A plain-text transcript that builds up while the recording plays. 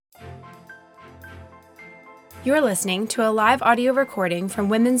You're listening to a live audio recording from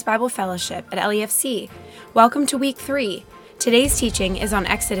Women's Bible Fellowship at LEFC. Welcome to Week 3. Today's teaching is on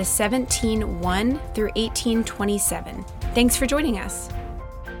Exodus 17:1 through 18:27. Thanks for joining us.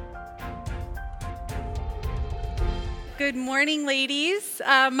 Good morning, ladies.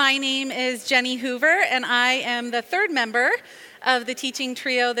 My name is Jenny Hoover, and I am the third member of the teaching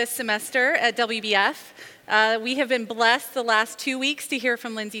trio this semester at WBF. We have been blessed the last 2 weeks to hear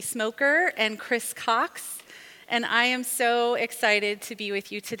from Lindsay Smoker and Chris Cox, and I am so excited to be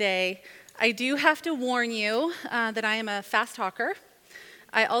with you today. I do have to warn you that I am a fast talker.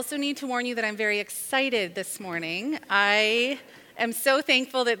 I also need to warn you that I'm very excited this morning. I am so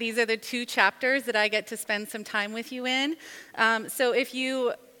thankful that these are the 2 chapters that I get to spend some time with you in. So if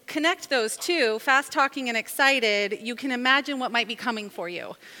you connect those two, fast talking and excited, you can imagine what might be coming for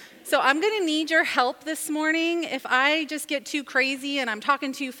you. So I'm going to need your help this morning. If I just get too crazy and I'm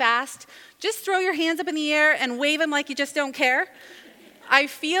talking too fast, just throw your hands up in the air and wave them like you just don't care. I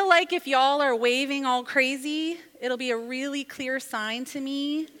feel like if y'all are waving all crazy, it'll be a really clear sign to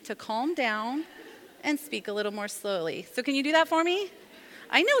me to calm down and speak a little more slowly. So can you do that for me?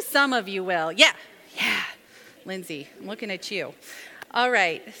 I know some of you will. Yeah. Lindsay, I'm looking at you. All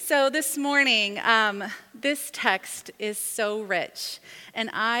right, so this morning, this text is so rich, and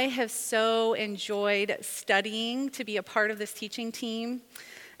I have so enjoyed studying to be a part of this teaching team.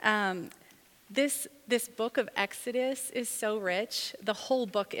 This book of Exodus is so rich. The whole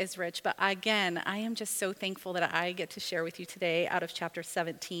book is rich, but again, I am just so thankful that I get to share with you today out of chapter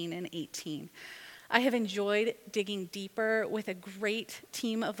 17 and 18. I have enjoyed digging deeper with a great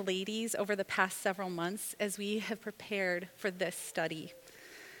team of ladies over the past several months as we have prepared for this study.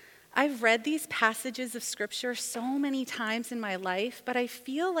 I've read these passages of scripture so many times in my life, but I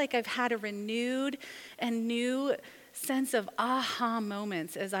feel like I've had a renewed and new sense of aha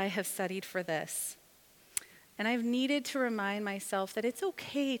moments as I have studied for this. And I've needed to remind myself that it's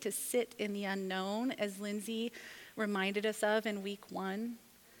okay to sit in the unknown, as Lindsay reminded us of in week 1.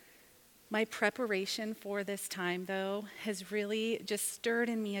 My preparation for this time, though, has really just stirred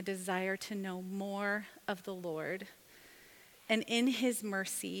in me a desire to know more of the Lord. And in his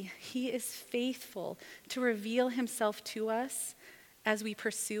mercy, he is faithful to reveal himself to us as we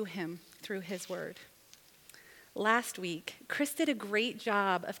pursue him through his word. Last week, Chris did a great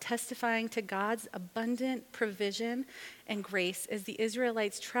job of testifying to God's abundant provision and grace as the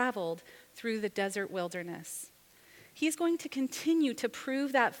Israelites traveled through the desert wilderness. He's going to continue to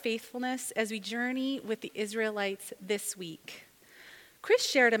prove that faithfulness as we journey with the Israelites this week. Chris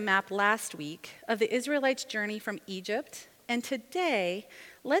shared a map last week of the Israelites' journey from Egypt, and today,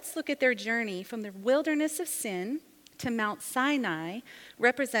 let's look at their journey from the wilderness of sin to Mount Sinai,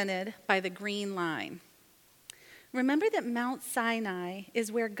 represented by the green line. Remember that Mount Sinai is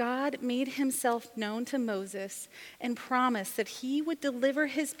where God made himself known to Moses and promised that he would deliver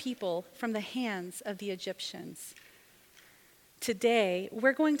his people from the hands of the Egyptians. Today,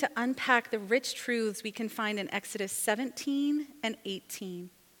 we're going to unpack the rich truths we can find in Exodus 17 and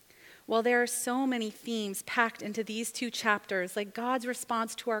 18. While there are so many themes packed into these 2 chapters, like God's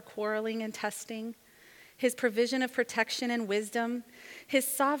response to our quarreling and testing, his provision of protection and wisdom, his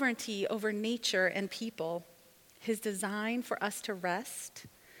sovereignty over nature and people, his design for us to rest,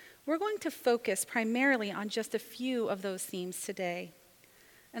 we're going to focus primarily on just a few of those themes today.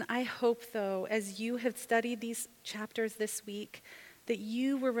 And I hope, though, as you have studied these chapters this week, that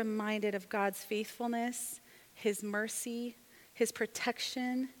you were reminded of God's faithfulness, his mercy, his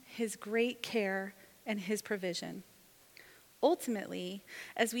protection, his great care, and his provision. Ultimately,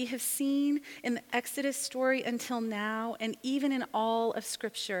 as we have seen in the Exodus story until now, and even in all of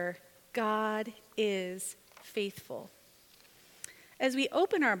Scripture, God is faithful. As we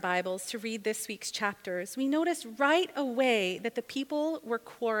open our Bibles to read this week's chapters, we notice right away that the people were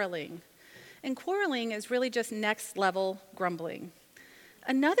quarreling. And quarreling is really just next level grumbling.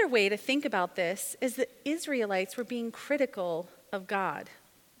 Another way to think about this is that Israelites were being critical of God.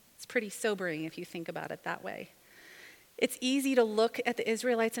 It's pretty sobering if you think about it that way. It's easy to look at the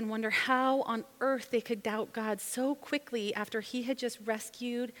Israelites and wonder how on earth they could doubt God so quickly after he had just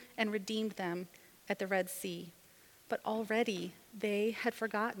rescued and redeemed them at the Red Sea. But already they had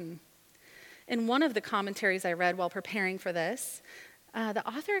forgotten. In one of the commentaries I read while preparing for this, the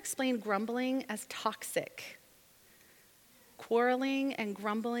author explained grumbling as toxic. Quarreling and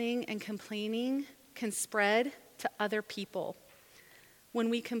grumbling and complaining can spread to other people. When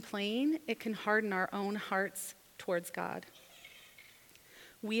we complain, it can harden our own hearts towards God.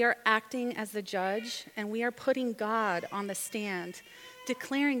 We are acting as the judge, and we are putting God on the stand,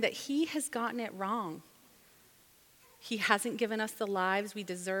 declaring that he has gotten it wrong. He hasn't given us the lives we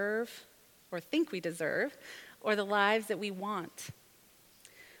deserve or think we deserve, or the lives that we want.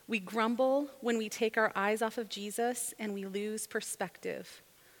 We grumble when we take our eyes off of Jesus and we lose perspective.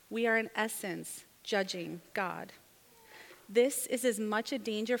 We are, in essence, judging God. This is as much a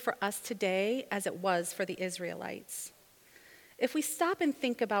danger for us today as it was for the Israelites. If we stop and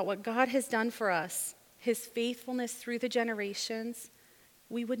think about what God has done for us, his faithfulness through the generations,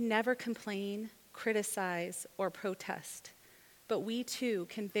 we would never complain, criticize, or protest. But we too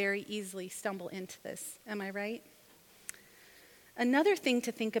can very easily stumble into this. Am I right? Another thing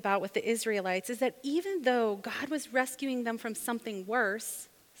to think about with the Israelites is that even though God was rescuing them from something worse,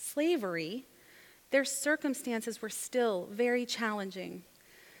 slavery, their circumstances were still very challenging.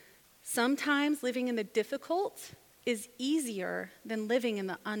 Sometimes living in the difficult is easier than living in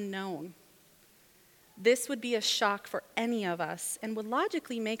the unknown. This would be a shock for any of us and would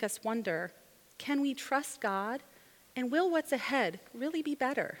logically make us wonder, can we trust God, and will what's ahead really be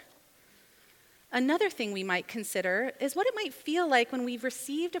better? Another thing we might consider is what it might feel like when we've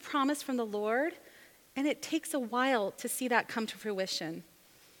received a promise from the Lord and it takes a while to see that come to fruition.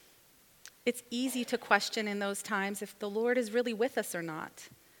 It's easy to question in those times if the Lord is really with us or not.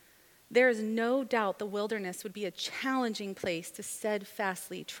 There is no doubt the wilderness would be a challenging place to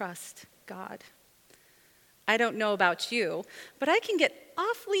steadfastly trust God. I don't know about you, but I can get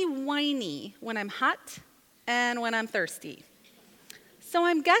awfully whiny when I'm hot and when I'm thirsty. So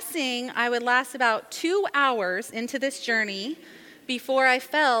I'm guessing I would last about 2 hours into this journey before I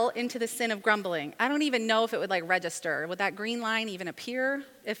fell into the sin of grumbling. I don't even know if it would register. Would that green line even appear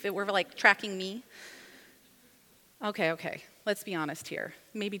if it were tracking me? Okay, let's be honest here.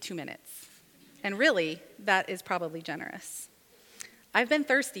 Maybe 2 minutes. And really, that is probably generous. I've been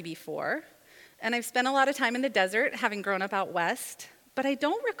thirsty before, and I've spent a lot of time in the desert, having grown up out west, but I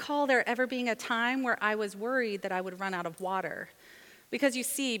don't recall there ever being a time where I was worried that I would run out of water. Because you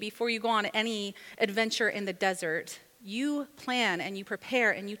see, before you go on any adventure in the desert, you plan and you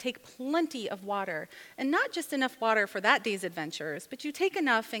prepare and you take plenty of water. And not just enough water for that day's adventures, but you take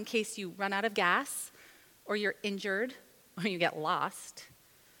enough in case you run out of gas, or you're injured, or you get lost.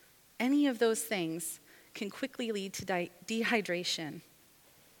 Any of those things can quickly lead to dehydration.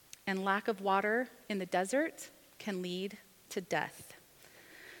 And lack of water in the desert can lead to death.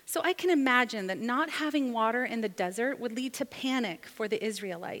 So I can imagine that not having water in the desert would lead to panic for the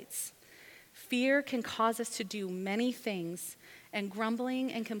Israelites. Fear can cause us to do many things, and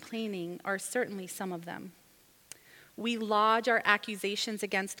grumbling and complaining are certainly some of them. We lodge our accusations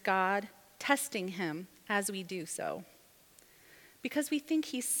against God, testing him as we do so, because we think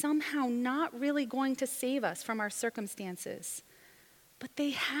he's somehow not really going to save us from our circumstances. But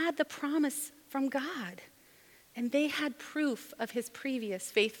they had the promise from God, and they had proof of his previous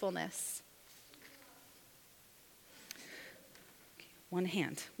faithfulness. One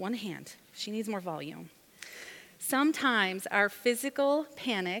hand. She needs more volume. Sometimes our physical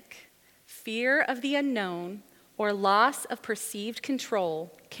panic, fear of the unknown, or loss of perceived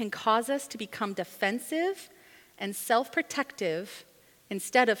control can cause us to become defensive and self-protective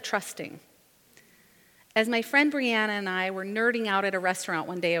instead of trusting. As my friend Brianna and I were nerding out at a restaurant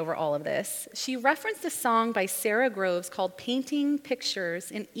one day over all of this, she referenced a song by Sarah Groves called Painting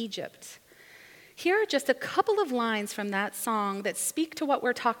Pictures in Egypt. Here are just a couple of lines from that song that speak to what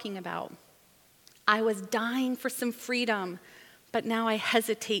we're talking about. I was dying for some freedom, but now I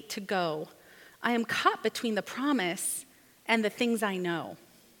hesitate to go. I am caught between the promise and the things I know.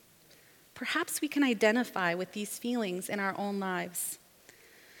 Perhaps we can identify with these feelings in our own lives.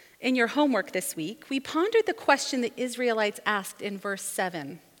 In your homework this week, we pondered the question the Israelites asked in verse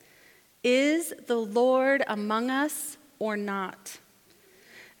 7. Is the Lord among us or not?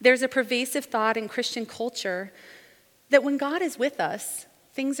 There's a pervasive thought in Christian culture that when God is with us,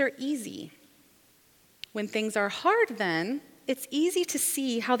 things are easy. When things are hard, then, it's easy to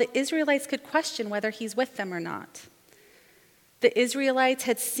see how the Israelites could question whether he's with them or not. The Israelites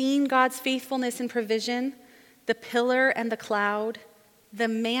had seen God's faithfulness and provision, the pillar and the cloud, the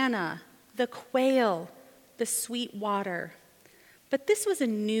manna, the quail, the sweet water. But this was a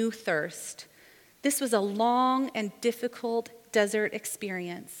new thirst. This was a long and difficult desert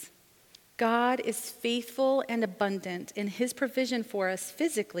experience. God is faithful and abundant in his provision for us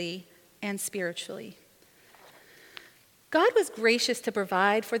physically and spiritually. God was gracious to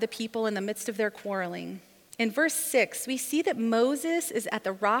provide for the people in the midst of their quarreling. In verse 6, we see that Moses is at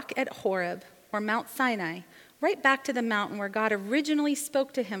the rock at Horeb, or Mount Sinai, right back to the mountain where God originally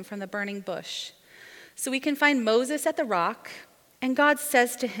spoke to him from the burning bush. So we can find Moses at the rock, and God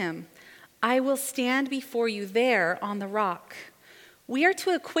says to him, I will stand before you there on the rock. We are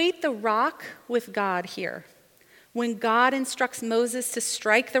to equate the rock with God here. When God instructs Moses to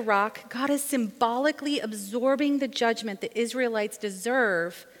strike the rock, God is symbolically absorbing the judgment the Israelites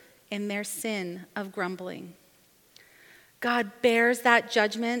deserve in their sin of grumbling. God bears that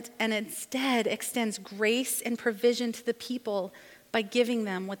judgment and instead extends grace and provision to the people by giving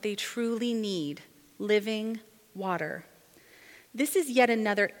them what they truly need, living water. This is yet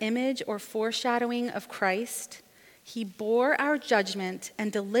another image or foreshadowing of Christ. He bore our judgment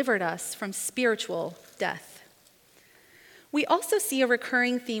and delivered us from spiritual death. We also see a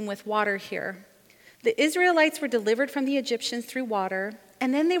recurring theme with water here. The Israelites were delivered from the Egyptians through water,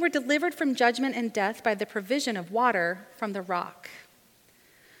 and then they were delivered from judgment and death by the provision of water from the rock.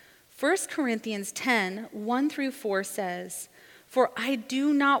 1 Corinthians 10, 1 through 4 says, "For I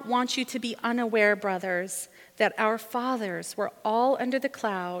do not want you to be unaware, brothers, that our fathers were all under the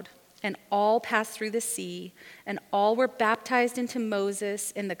cloud, and all passed through the sea, and all were baptized into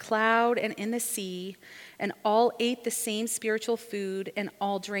Moses in the cloud and in the sea, and all ate the same spiritual food, and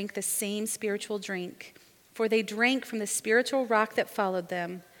all drank the same spiritual drink. For they drank from the spiritual rock that followed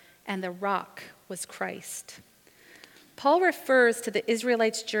them, and the rock was Christ." Paul refers to the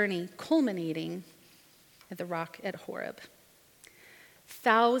Israelites' journey culminating at the rock at Horeb.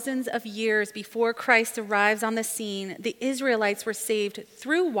 Thousands of years before Christ arrives on the scene, the Israelites were saved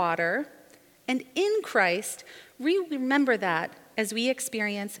through water, and in Christ, we remember that as we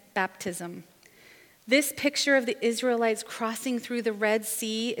experience baptism. This picture of the Israelites crossing through the Red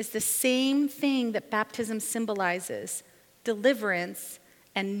Sea is the same thing that baptism symbolizes: deliverance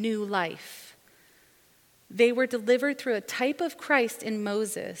and new life. They were delivered through a type of Christ in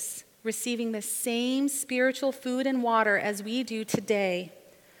Moses, receiving the same spiritual food and water as we do today.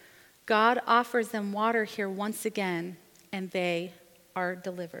 God offers them water here once again, and they are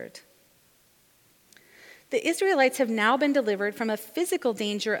delivered. The Israelites have now been delivered from a physical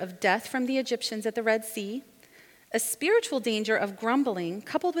danger of death from the Egyptians at the Red Sea, a spiritual danger of grumbling,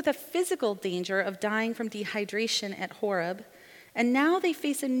 coupled with a physical danger of dying from dehydration at Horeb, and now they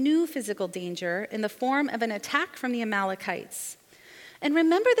face a new physical danger in the form of an attack from the Amalekites. And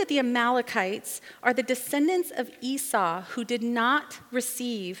remember that the Amalekites are the descendants of Esau, who did not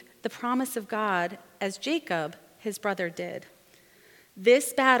receive the promise of God as Jacob, his brother, did.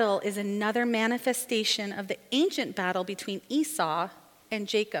 This battle is another manifestation of the ancient battle between Esau and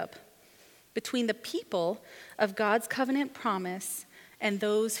Jacob, between the people of God's covenant promise and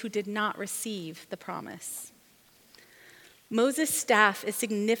those who did not receive the promise. Moses' staff is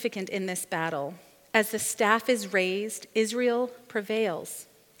significant in this battle. As the staff is raised, Israel prevails.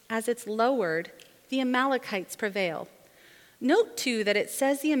 As it's lowered, the Amalekites prevail. Note, too, that it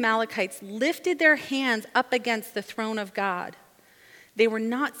says the Amalekites lifted their hands up against the throne of God. They were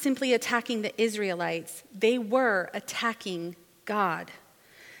not simply attacking the Israelites, they were attacking God.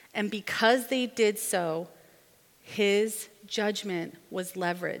 And because they did so, his judgment was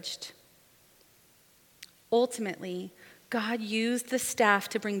leveraged. Ultimately, God used the staff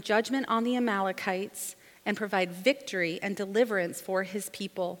to bring judgment on the Amalekites and provide victory and deliverance for his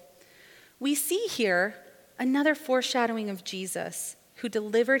people. We see here another foreshadowing of Jesus, who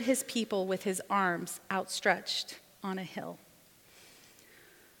delivered his people with his arms outstretched on a hill.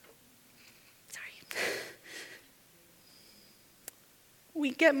 We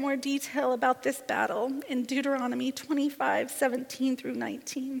get more detail about this battle in Deuteronomy 25, 17 through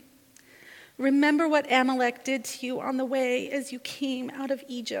 19. "Remember what Amalek did to you on the way as you came out of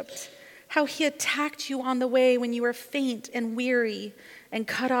Egypt, how he attacked you on the way when you were faint and weary and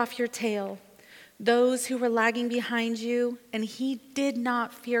cut off your tail, those who were lagging behind you, and he did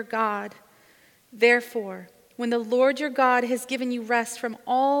not fear God. Therefore, when the Lord your God has given you rest from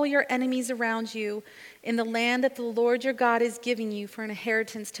all your enemies around you in the land that the Lord your God is giving you for an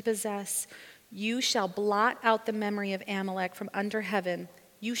inheritance to possess, you shall blot out the memory of Amalek from under heaven.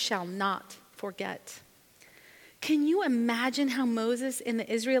 You shall not forget." Can you imagine how Moses and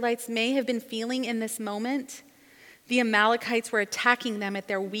the Israelites may have been feeling in this moment? The Amalekites were attacking them at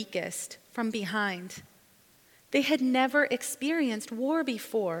their weakest, from behind. They had never experienced war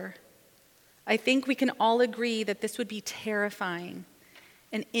before. I think we can all agree that this would be terrifying.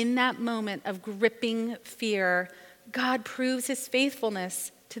 And in that moment of gripping fear, God proves his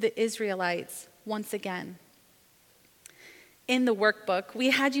faithfulness to the Israelites once again. In the workbook, we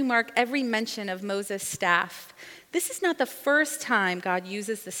had you mark every mention of Moses' staff. This is not the first time God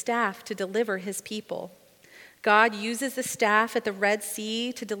uses the staff to deliver his people. God uses the staff at the Red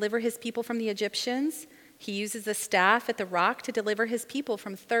Sea to deliver his people from the Egyptians. He uses the staff at the rock to deliver his people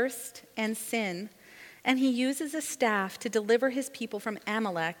from thirst and sin. And he uses the staff to deliver his people from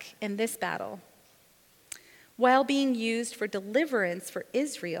Amalek in this battle. While being used for deliverance for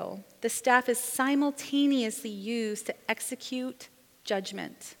Israel, the staff is simultaneously used to execute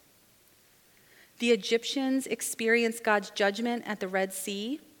judgment. The Egyptians experienced God's judgment at the Red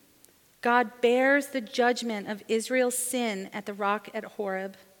Sea. God bears the judgment of Israel's sin at the rock at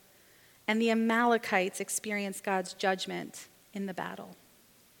Horeb. And the Amalekites experience God's judgment in the battle.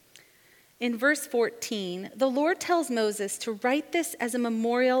 In verse 14, the Lord tells Moses to write this as a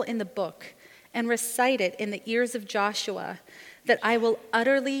memorial in the book and recite it in the ears of Joshua, that I will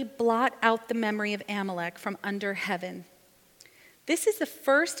utterly blot out the memory of Amalek from under heaven. This is the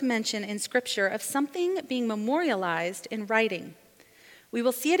first mention in Scripture of something being memorialized in writing. We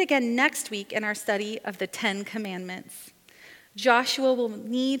will see it again next week in our study of the 10 Commandments. Joshua will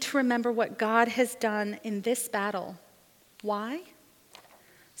need to remember what God has done in this battle. Why?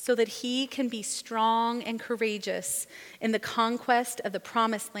 So that he can be strong and courageous in the conquest of the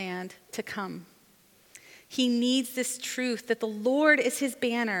promised land to come. He needs this truth that the Lord is his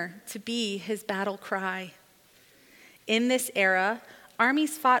banner to be his battle cry. In this era,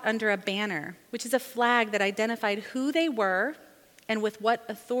 armies fought under a banner, which is a flag that identified who they were and with what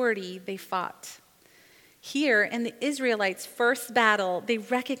authority they fought. Here, in the Israelites' first battle, they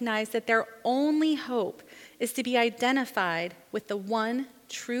recognized that their only hope is to be identified with the one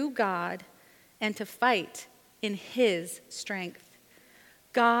true God and to fight in his strength.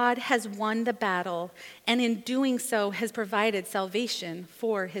 God has won the battle, and in doing so has provided salvation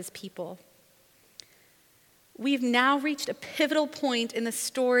for his people. We've now reached a pivotal point in the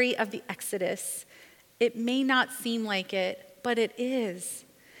story of the Exodus. It may not seem like it, but it is.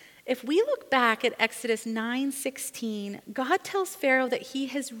 If we look back at Exodus 9:16, God tells Pharaoh that he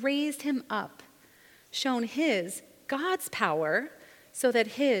has raised him up, shown God's power, so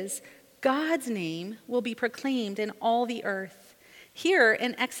that God's name will be proclaimed in all the earth. Here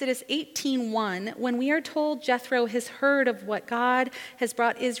in Exodus 18:1, when we are told Jethro has heard of what God has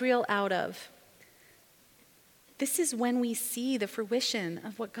brought Israel out of, this is when we see the fruition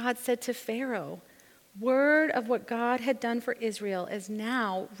of what God said to Pharaoh. Word of what God had done for Israel is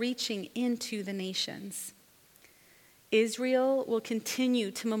now reaching into the nations. Israel will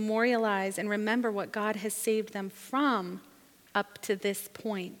continue to memorialize and remember what God has saved them from up to this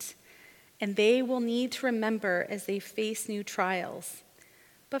point. And they will need to remember as they face new trials.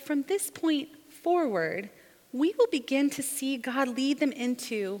 But from this point forward, we will begin to see God lead them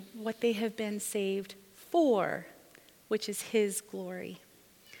into what they have been saved for, which is his glory.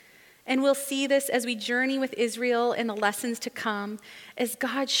 And we'll see this as we journey with Israel in the lessons to come, as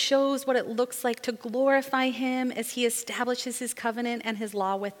God shows what it looks like to glorify him as he establishes his covenant and his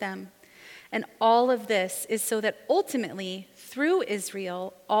law with them. And all of this is so that ultimately, through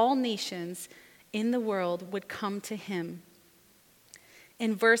Israel, all nations in the world would come to him.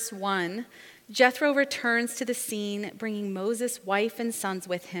 In verse 1, Jethro returns to the scene, bringing Moses' wife and sons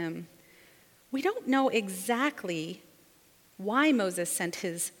with him. We don't know exactly why Moses sent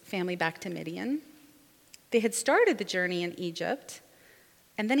his family back to Midian. They had started the journey in Egypt,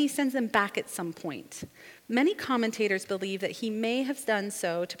 and then he sends them back at some point. Many commentators believe that he may have done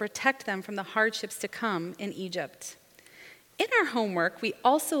so to protect them from the hardships to come in Egypt. In our homework, we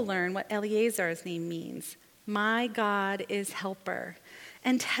also learn what Eleazar's name means. My God is helper,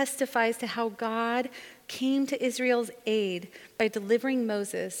 and testifies to how God came to Israel's aid by delivering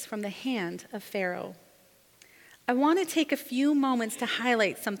Moses from the hand of Pharaoh. I want to take a few moments to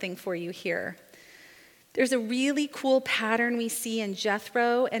highlight something for you here. There's a really cool pattern we see in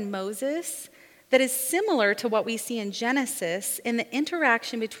Jethro and Moses that is similar to what we see in Genesis in the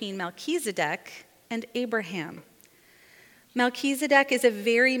interaction between Melchizedek and Abraham. Melchizedek is a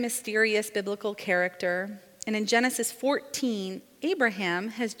very mysterious biblical character, and in Genesis 14, Abraham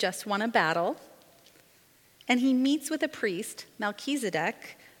has just won a battle, and he meets with a priest,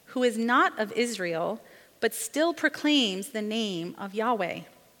 Melchizedek, who is not of Israel, but still proclaims the name of Yahweh.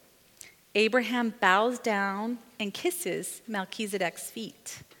 Abraham bows down and kisses Melchizedek's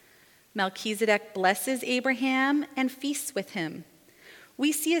feet. Melchizedek blesses Abraham and feasts with him.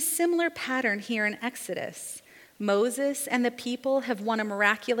 We see a similar pattern here in Exodus. Moses and the people have won a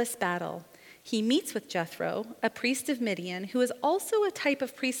miraculous battle. He meets with Jethro, a priest of Midian, who is also a type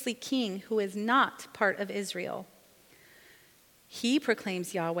of priestly king who is not part of Israel. He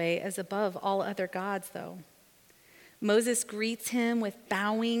proclaims Yahweh as above all other gods, though. Moses greets him with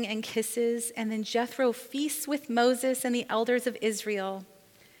bowing and kisses, and then Jethro feasts with Moses and the elders of Israel.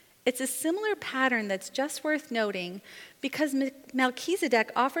 It's a similar pattern that's just worth noting because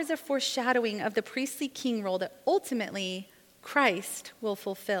Melchizedek offers a foreshadowing of the priestly king role that ultimately Christ will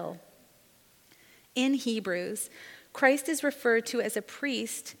fulfill. In Hebrews, Christ is referred to as a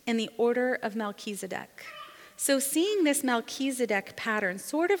priest in the order of Melchizedek. So seeing this Melchizedek pattern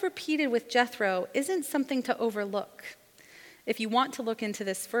sort of repeated with Jethro isn't something to overlook. If you want to look into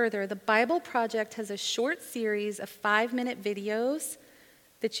this further, the Bible Project has a short series of 5-minute videos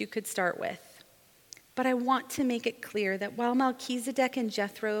that you could start with. But I want to make it clear that while Melchizedek and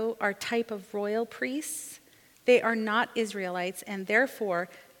Jethro are type of royal priests, they are not Israelites and therefore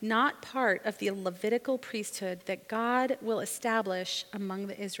not part of the Levitical priesthood that God will establish among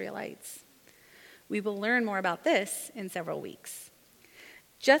the Israelites. We will learn more about this in several weeks.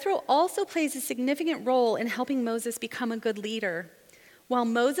 Jethro also plays a significant role in helping Moses become a good leader. While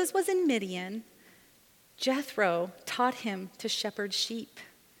Moses was in Midian, Jethro taught him to shepherd sheep,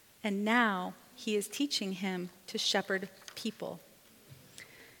 and now he is teaching him to shepherd people.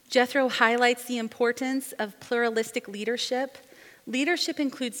 Jethro highlights the importance of pluralistic leadership. Leadership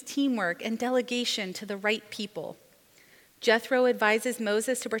includes teamwork and delegation to the right people. Jethro advises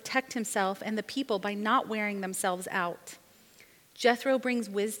Moses to protect himself and the people by not wearing themselves out. Jethro brings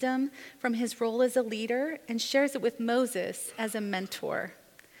wisdom from his role as a leader and shares it with Moses as a mentor.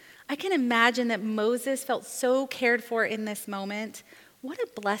 I can imagine that Moses felt so cared for in this moment. What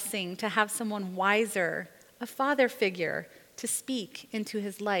a blessing to have someone wiser, a father figure, to speak into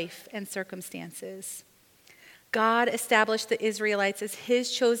his life and circumstances. God established the Israelites as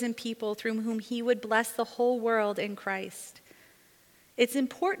his chosen people through whom he would bless the whole world in Christ. It's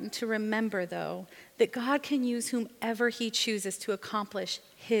important to remember, though, that God can use whomever he chooses to accomplish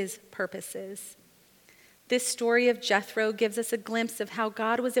his purposes. This story of Jethro gives us a glimpse of how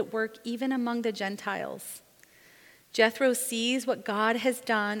God was at work even among the Gentiles. Jethro sees what God has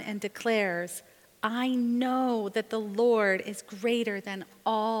done and declares, "I know that the Lord is greater than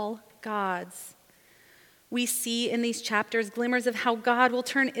all gods." We see in these chapters glimmers of how God will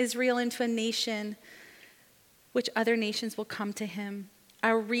turn Israel into a nation which other nations will come to him.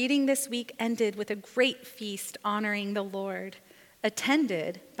 Our reading this week ended with a great feast honoring the Lord,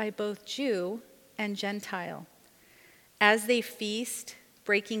 attended by both Jew and Gentile. As they feast,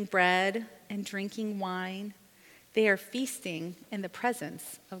 breaking bread and drinking wine, they are feasting in the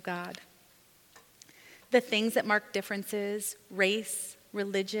presence of God. The things that mark differences, race,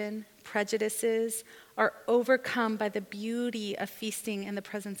 religion, prejudices, are overcome by the beauty of feasting in the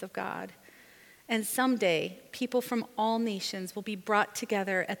presence of God. And someday, people from all nations will be brought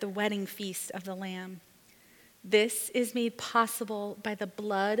together at the wedding feast of the Lamb. This is made possible by the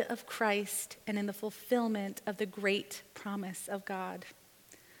blood of Christ and in the fulfillment of the great promise of God.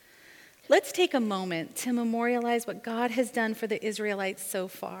 Let's take a moment to memorialize what God has done for the Israelites so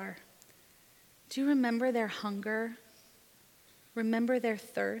far. Do you remember their hunger? Remember their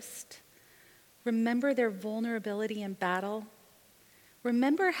thirst? Remember their vulnerability in battle?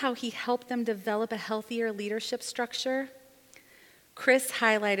 Remember how he helped them develop a healthier leadership structure? Chris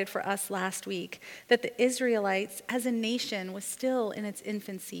highlighted for us last week that the Israelites as a nation was still in its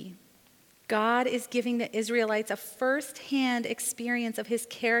infancy. God is giving the Israelites a first-hand experience of his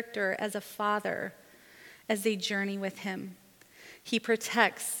character as a father as they journey with him. He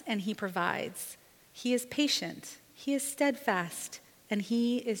protects and he provides. He is patient, he is steadfast, and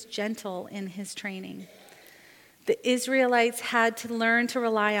he is gentle in his training. The Israelites had to learn to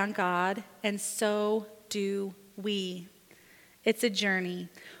rely on God, and so do we. It's a journey,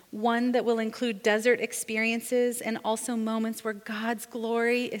 one that will include desert experiences and also moments where God's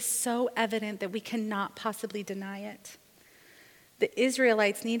glory is so evident that we cannot possibly deny it. The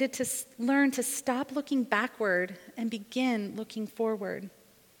Israelites needed to learn to stop looking backward and begin looking forward.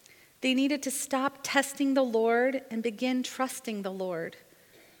 They needed to stop testing the Lord and begin trusting the Lord.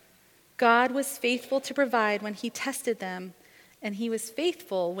 God was faithful to provide when he tested them, and he was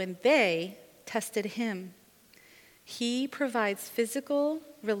faithful when they tested him. He provides physical,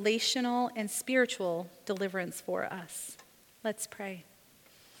 relational, and spiritual deliverance for us. Let's pray.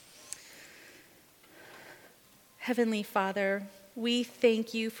 Heavenly Father, we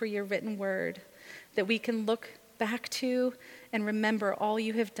thank you for your written word that we can look back to and remember all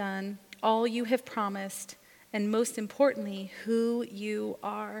you have done, all you have promised, and most importantly, who you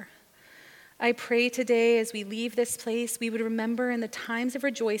are. I pray today as we leave this place, we would remember in the times of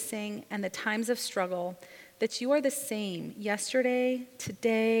rejoicing and the times of struggle that you are the same yesterday,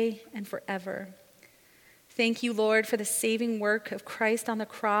 today, and forever. Thank you, Lord, for the saving work of Christ on the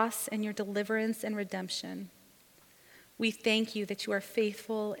cross and your deliverance and redemption. We thank you that you are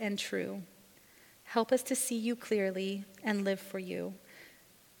faithful and true. Help us to see you clearly and live for you.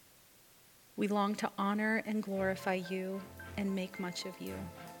 We long to honor and glorify you and make much of you.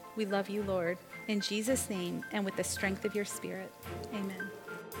 We love you, Lord, in Jesus' name and with the strength of your Spirit. Amen.